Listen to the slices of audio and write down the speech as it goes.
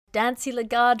Dancy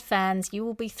Lagarde fans, you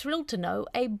will be thrilled to know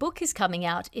a book is coming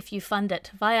out if you fund it.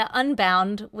 Via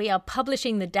Unbound, we are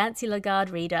publishing the Dancy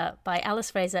Lagarde Reader by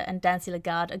Alice Fraser and Dancy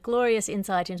Lagarde, a glorious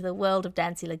insight into the world of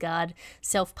Dancy Lagarde,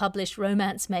 self-published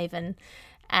romance maven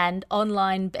and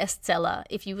online bestseller.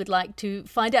 If you would like to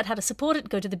find out how to support it,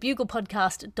 go to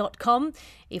thebuglepodcast.com.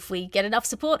 If we get enough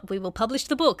support, we will publish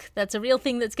the book. That's a real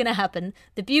thing that's going to happen.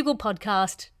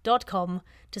 Thebuglepodcast.com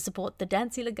to support the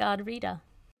Dancy Lagarde Reader.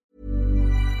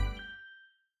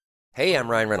 Hey, I'm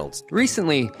Ryan Reynolds.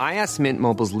 Recently, I asked Mint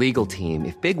Mobile's legal team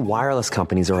if big wireless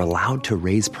companies are allowed to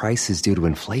raise prices due to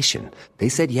inflation. They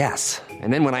said yes.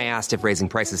 And then when I asked if raising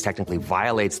prices technically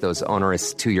violates those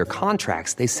onerous two-year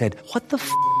contracts, they said, "What the f***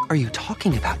 are you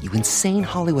talking about, you insane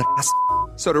Hollywood ass?"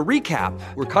 So to recap,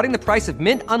 we're cutting the price of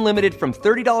Mint Unlimited from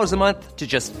 $30 a month to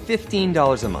just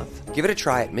 $15 a month. Give it a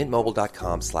try at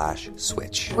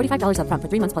mintmobile.com/switch. $45 up front for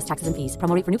 3 months plus taxes and fees.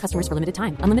 Promo rate for new customers for limited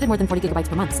time. Unlimited more than 40 gigabytes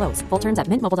per month. Slows full terms at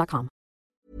mintmobile.com.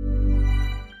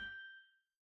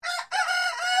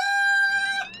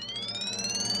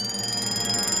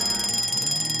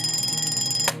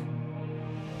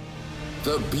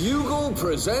 The Bugle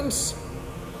presents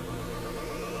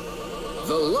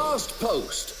The Last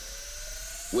Post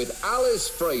with Alice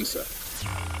Fraser.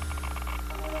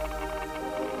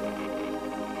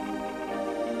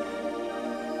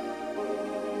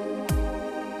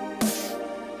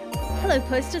 Hello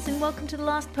posters and welcome to The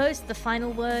Last Post, the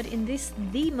final word in this,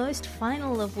 the most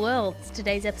final of worlds.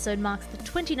 Today's episode marks the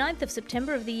 29th of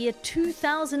September of the year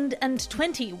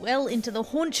 2020, well into the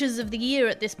haunches of the year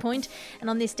at this point. And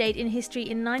on this date in history,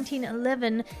 in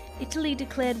 1911, Italy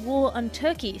declared war on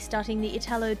Turkey, starting the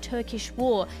Italo-Turkish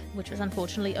War, which was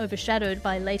unfortunately overshadowed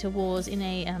by later wars in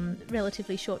a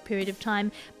relatively short period of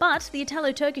time. But the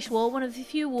Italo-Turkish War, one of the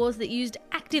few wars that used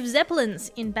active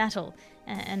zeppelins in battle,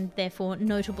 and therefore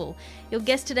notable. Your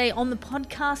guest today on the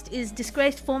podcast is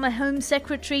disgraced former Home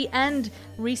Secretary and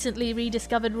recently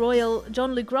rediscovered royal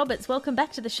John Luke Roberts. Welcome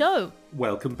back to the show.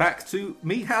 Welcome back to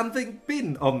me having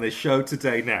been on this show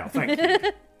today now. Thank you.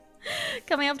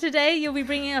 Coming up today, you'll be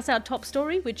bringing us our top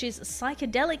story, which is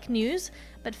psychedelic news.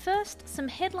 But first, some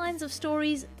headlines of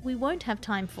stories we won't have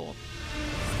time for.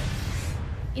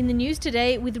 In the news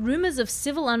today, with rumours of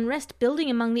civil unrest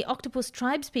building among the octopus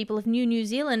tribespeople of New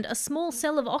Zealand, a small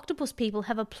cell of octopus people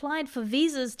have applied for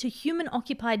visas to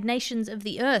human-occupied nations of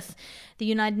the Earth. The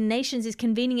United Nations is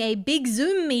convening a big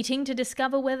Zoom meeting to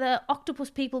discover whether octopus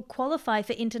people qualify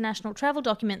for international travel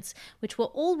documents, which were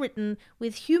all written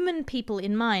with human people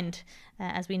in mind.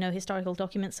 As we know, historical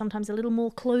documents sometimes a little more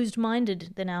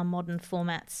closed-minded than our modern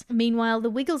formats. Meanwhile,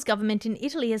 the Wiggles government in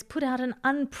Italy has put out an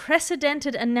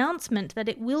unprecedented announcement that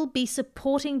it will be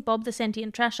supporting Bob the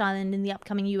Sentient Trash Island in the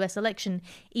upcoming US election,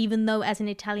 even though as an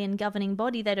Italian governing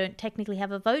body they don't technically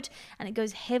have a vote, and it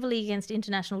goes heavily against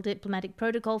international diplomatic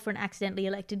protocol for an accidentally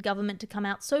elected government to come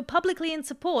out so publicly in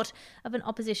support of an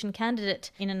opposition candidate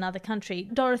in another country.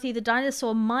 Dorothy the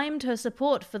Dinosaur mimed her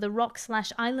support for the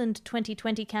Rock/Island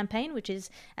 2020 campaign, which is,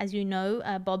 as you know,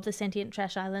 Bob the Sentient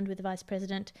Trash Island with Vice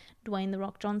President Dwayne "The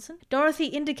Rock" Johnson. Dorothy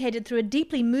indicated through a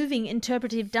deeply moving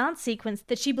interpretive dance sequence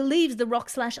that she believes the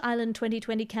Rock/Island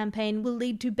 2020 campaign will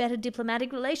lead to better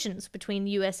diplomatic relations between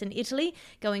the US and Italy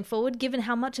going forward, given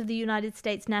how much of the United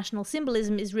States' national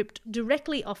symbolism is ripped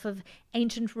directly off of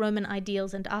ancient Roman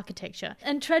ideals and architecture.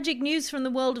 And tragic news from the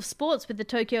world of sports with the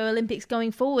Tokyo Olympics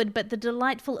going forward, but the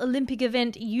delightful Olympic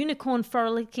event unicorn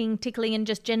frolicking, tickling and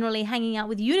just generally hanging out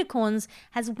with unicorns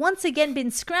has once again been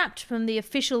scrapped from the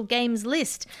official games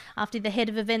list after the head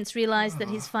of events realised that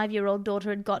his 5-year-old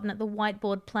daughter had gotten at the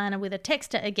whiteboard planner with a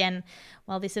texter again.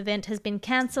 While this event has been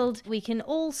cancelled, we can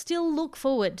all still look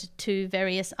forward to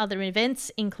various other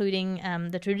events, including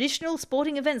the traditional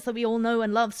sporting events that we all know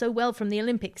and love so well from the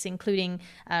Olympics, including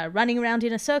running around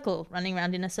in a circle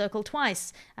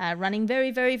twice, running very,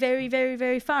 very, very, very,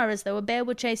 very far as though a bear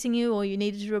were chasing you or you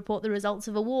needed to report the results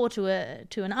of a war to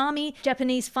an army,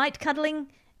 Japanese fight cuddling,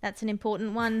 that's an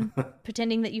important one,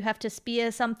 pretending that you have to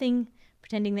spear something,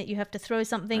 pretending that you have to throw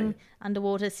something, right.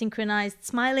 Underwater synchronized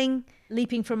smiling,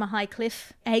 leaping from a high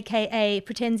cliff, aka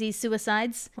pretensies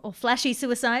suicides, or flashy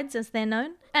suicides as they're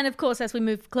known. And of course, as we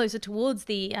move closer towards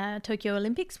the Tokyo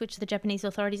Olympics, which the Japanese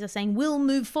authorities are saying will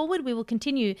move forward, we will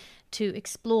continue to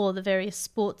explore the various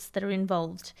sports that are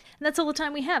involved. And that's all the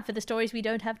time we have for the stories we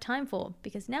don't have time for,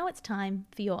 because now it's time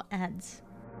for your ads.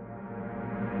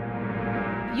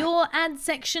 Your ad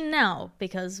section now,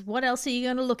 because what else are you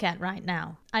going to look at right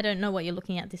now? I don't know what you're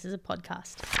looking at. This is a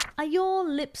podcast. Are your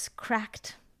lips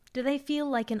cracked? Do they feel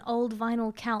like an old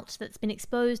vinyl couch that's been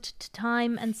exposed to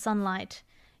time and sunlight?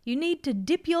 You need to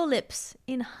dip your lips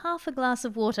in half a glass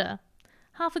of water.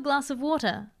 half a glass of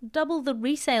water, double the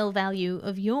resale value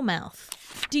of your mouth.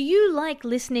 Do you like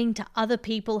listening to other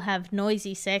people have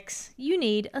noisy sex? You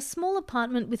need a small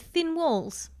apartment with thin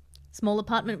walls. Small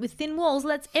apartment with thin walls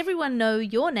lets everyone know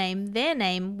your name, their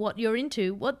name, what you're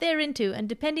into, what they're into, and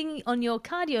depending on your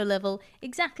cardio level,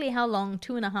 exactly how long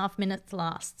 2.5 minutes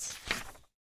lasts.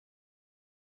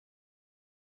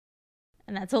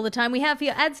 And that's all the time we have for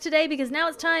your ads today, because now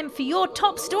it's time for your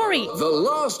top story. The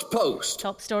Last Post.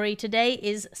 Top story today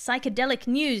is psychedelic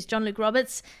news. John Luke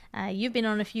Roberts, you've been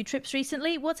on a few trips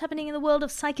recently. What's happening in the world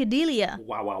of psychedelia?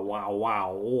 Wow, wow, wow,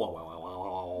 wow, wow, wow,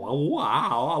 wow, wow,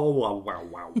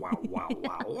 wow,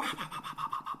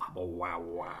 wow,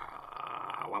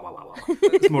 wow, wow.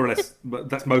 That's more or less,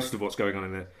 that's most of what's going on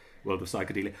in the world of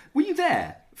psychedelia. Were you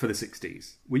there for the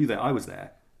 60s? Were you there? I was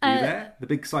there. Were you there? The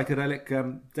big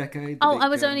psychedelic decade? I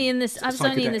was only in this. I was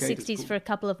only in the 60s for a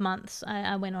couple of months.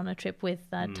 I went on a trip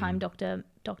with Time Dr.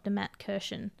 Matt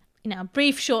Kirshen. A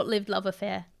brief, short-lived love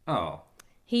affair. Oh.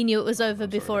 He knew it was over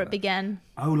before it began.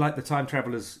 Oh, like the time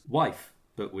traveller's wife,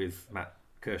 but with Matt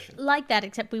Kirshen. Like that,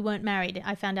 except we weren't married.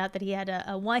 I found out that he had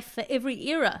a wife for every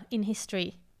era in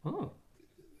history. Oh,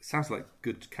 sounds like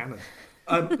good canon.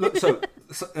 Look, so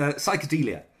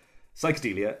psychedelia.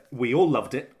 Psychedelia, we all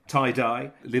loved it.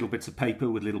 Tie-dye, little bits of paper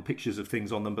with little pictures of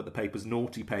things on them, but the paper's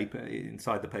naughty paper.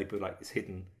 Inside the paper, is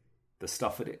hidden the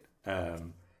stuff in it.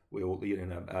 We all,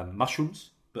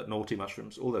 mushrooms, but naughty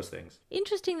mushrooms, all those things.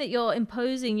 Interesting that you're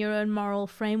imposing your own moral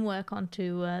framework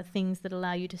onto things that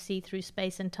allow you to see through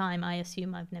space and time. I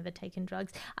assume I've never taken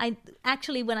drugs.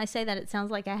 When I say that, it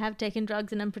sounds like I have taken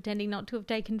drugs and I'm pretending not to have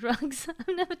taken drugs.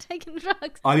 I've never taken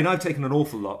drugs. I mean, I've taken an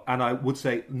awful lot, and I would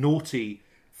say naughty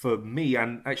for me,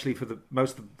 and actually for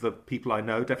most of the people I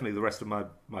know, definitely the rest of my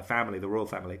family, the royal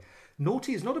family,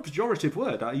 naughty is not a pejorative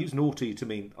word. I use naughty to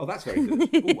mean, oh, that's very good.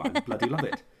 Oh, I bloody love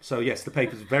it. So yes, the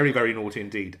paper's very, very naughty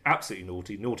indeed. Absolutely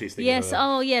naughty. Naughtiest thing Yes, ever.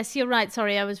 oh yes, you're right.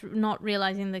 Sorry, I was not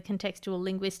realising the contextual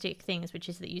linguistic things, which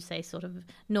is that you say sort of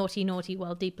naughty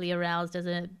while deeply aroused as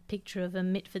a picture of a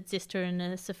Mitford sister in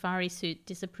a safari suit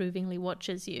disapprovingly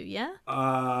watches you, yeah?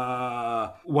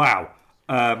 Wow.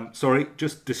 Sorry,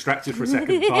 just distracted for a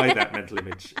second by that mental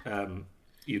image.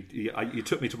 You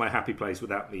took me to my happy place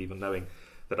without me even knowing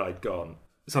that I'd gone.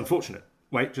 It's unfortunate.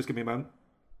 Wait, just give me a moment.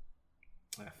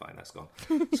 Fine, that's gone.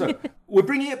 So, we're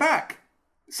bringing it back.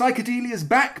 Psychedelia's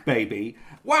back, baby.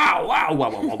 Wow, wow, wow,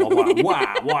 wow, wow, wow,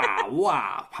 wow, wow,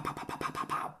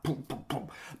 wow.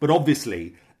 But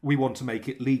obviously, we want to make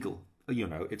it legal.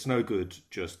 It's no good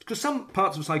just... Because some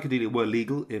parts of psychedelia were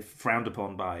legal if frowned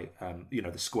upon by,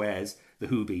 the squares, the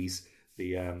hoobies,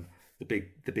 the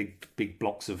big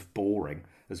blocks of boring,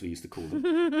 as we used to call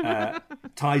them.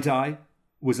 Tie-dye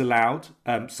was allowed.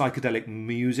 Psychedelic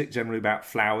music, generally about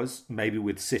flowers, maybe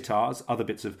with sitars, other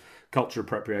bits of culture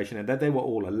appropriation, and they were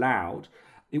all allowed.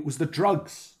 It was the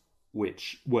drugs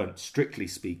which weren't, strictly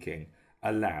speaking,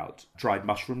 allowed. Dried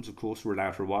mushrooms, of course, were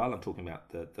allowed for a while. I'm talking about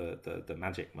the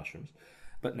magic mushrooms.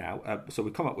 But now, so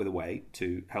we've come up with a way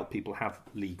to help people have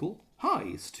legal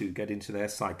highs to get into their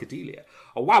psychedelia.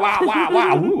 Oh, wow, wow, wow,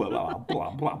 wow,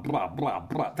 blah, blah, blah, blah,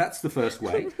 blah. That's the first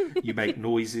way. You make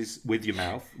noises with your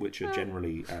mouth, which are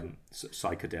generally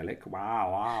psychedelic.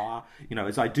 Wow, wow, wow.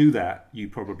 As I do that, you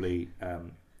probably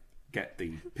get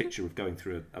the picture of going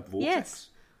through a vortex. Yes.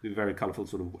 With a very colourful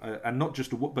sort of, and not just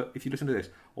but if you listen to this,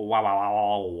 wow, wow,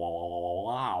 wow,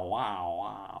 wow, wow,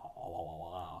 wow,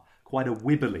 wow, quite a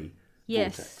wibbly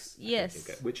vortex. Yes.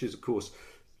 Which is, of course,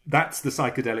 that's the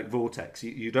psychedelic vortex.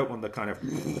 You don't want the kind of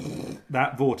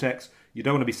that vortex. You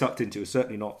don't want to be sucked into,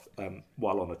 certainly not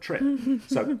while on a trip.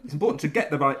 So it's important to get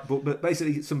the right, but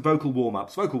basically some vocal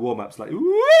warm-ups. Vocal warm-ups like,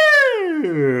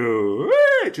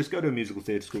 just go to a musical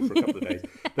theatre school for a couple of days.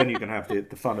 Then you can have the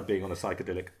fun of being on a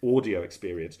psychedelic audio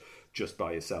experience just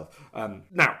by yourself.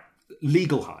 Now,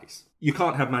 legal highs. You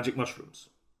can't have magic mushrooms.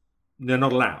 They're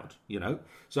not allowed,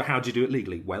 So how do you do it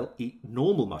legally? Well, eat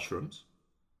normal mushrooms,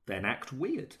 then act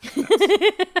weird.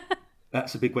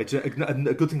 That's a big way to... And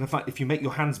a good thing I find, if you make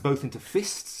your hands both into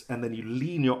fists and then you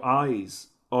lean your eyes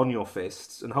on your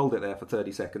fists and hold it there for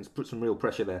 30 seconds, put some real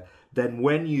pressure there, then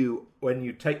when you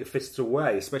take the fists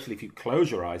away, especially if you close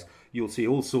your eyes, you'll see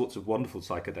all sorts of wonderful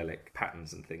psychedelic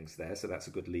patterns and things there, so that's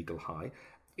a good legal high.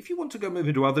 If you want to go move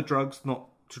into other drugs, not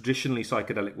traditionally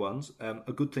psychedelic ones,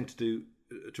 a good thing to do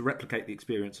to replicate the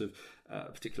experience of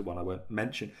a particular one I won't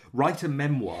mention, write a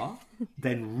memoir,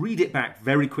 then read it back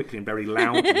very quickly and very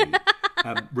loudly,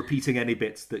 repeating any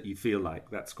bits that you feel like.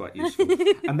 That's quite useful.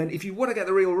 And then if you want to get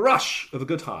the real rush of a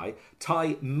good high,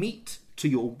 tie meat to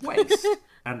your waist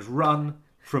and run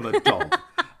from a dog.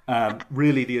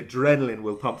 Really, the adrenaline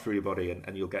will pump through your body,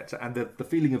 and you'll get to, and the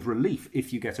feeling of relief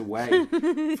if you get away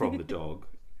from the dog.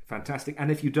 Fantastic.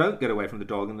 And if you don't get away from the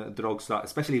dog, and the dog starts,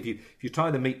 especially if you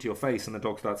tie the meat to your face and the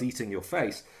dog starts eating your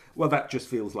face, well, that just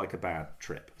feels like a bad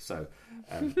trip. So,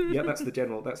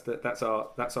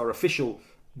 that's our official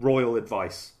royal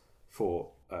advice for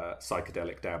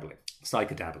psychedelic dabbling.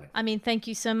 Psychodabbling. I mean, thank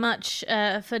you so much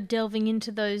for delving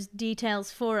into those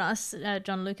details for us.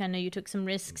 Jean-Luc, I know you took some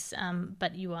risks,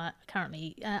 but you are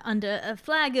currently under a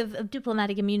flag of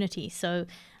diplomatic immunity, so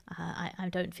I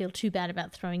don't feel too bad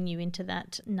about throwing you into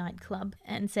that nightclub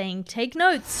and saying, take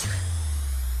notes.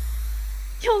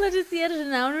 Your letter's the editor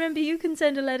now. Remember, you can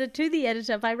send a letter to the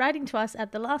editor by writing to us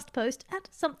at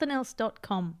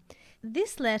thelastpost@somethingelse.com.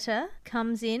 This letter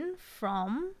comes in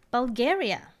from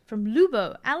Bulgaria, from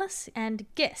Lubo, Alice and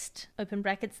guest, open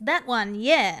brackets, that one,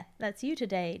 yeah, that's you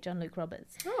today, Jean-Luc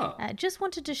Roberts. Oh. Just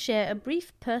wanted to share a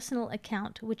brief personal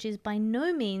account, which is by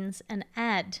no means an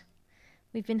ad.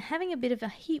 We've been having a bit of a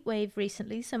heat wave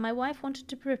recently, so my wife wanted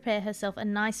to prepare herself a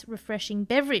nice, refreshing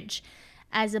beverage.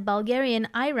 As a Bulgarian,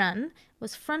 ayran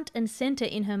was front and center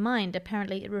in her mind.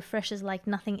 Apparently, it refreshes like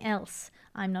nothing else.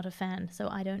 I'm not a fan, so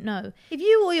I don't know. If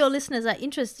you or your listeners are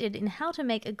interested in how to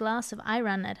make a glass of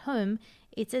ayran at home,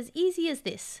 it's as easy as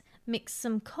this. Mix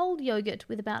some cold yogurt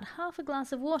with about half a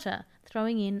glass of water,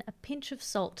 throwing in a pinch of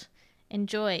salt.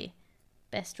 Enjoy.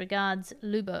 Best regards,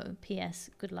 Lubo. P.S.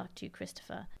 Good luck to you,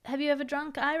 Christopher. Have you ever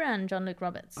drunk ayran, Jean-Luc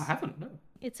Roberts? I haven't, no.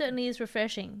 It certainly is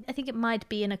refreshing. I think it might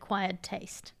be an acquired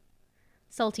taste.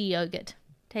 Salty yogurt.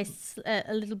 Tastes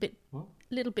a little bit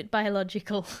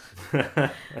biological.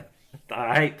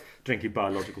 I hate drinking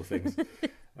biological things.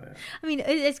 I mean,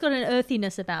 it's got an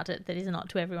earthiness about it that is not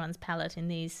to everyone's palate in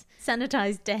these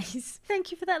sanitized days.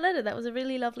 Thank you for that letter. That was a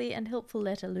really lovely and helpful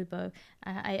letter, Lubo.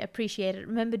 I appreciate it.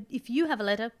 Remember, if you have a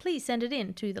letter, please send it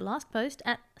in to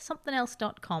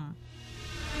thelastpost@somethingelse.com.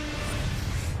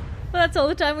 Well, that's all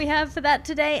the time we have for that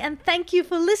today, and thank you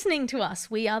for listening to us.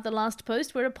 We are The Last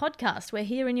Post. We're a podcast. We're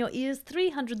here in your ears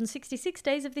 366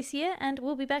 days of this year, and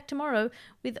we'll be back tomorrow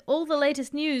with all the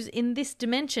latest news in this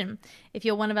dimension. If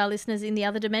you're one of our listeners in the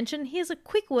other dimension, here's a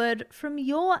quick word from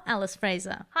your Alice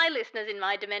Fraser. Hi, listeners in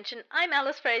my dimension. I'm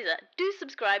Alice Fraser. Do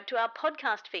subscribe to our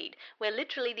podcast feed. We're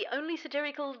literally the only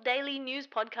satirical daily news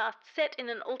podcast set in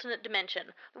an alternate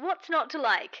dimension. What's not to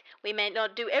like? We may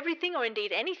not do everything or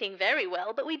indeed anything very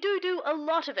well, but we do a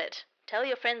lot of it. Tell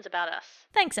your friends about us.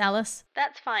 Thanks, Alice.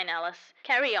 That's fine, Alice.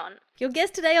 Carry on. Your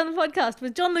guest today on the podcast was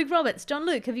Jean-Luc Roberts.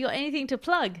 Jean-Luc, have you got anything to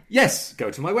plug? Yes,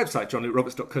 go to my website,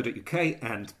 johnlucroberts.co.uk,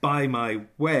 and buy my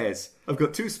wares. I've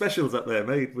got 2 specials up there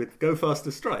made with Go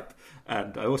Faster Stripe,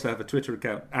 and I also have a Twitter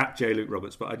account at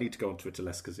JLukeRoberts, but I need to go on Twitter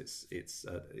less because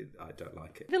I don't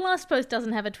like it. The Last Post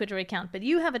doesn't have a Twitter account, but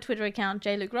you have a Twitter account,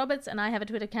 JLuke Roberts, and I have a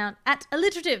Twitter account at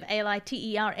Alliterative,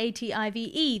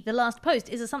 ALITERATIVE. The Last Post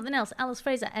is a Something Else, Alice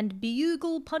Fraser and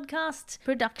Bugle Podcasts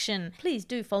production. Please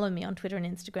do follow me on Twitter and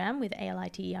Instagram with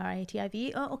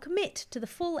ALITERATIVE, or commit to the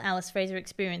full Alice Fraser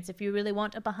experience if you really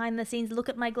want a behind-the-scenes look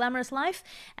at my glamorous life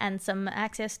and some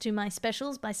access to my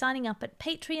specials by signing up at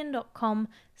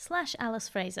patreon.com/Alice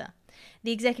Fraser.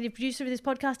 The executive producer of this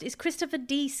podcast is Christopher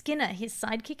D. Skinner. His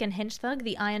sidekick and hench thug,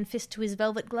 the iron fist to his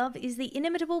velvet glove, is the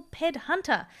inimitable Ped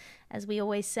Hunter. As we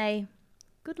always say,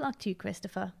 good luck to you,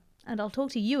 Christopher, and I'll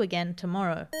talk to you again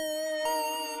tomorrow.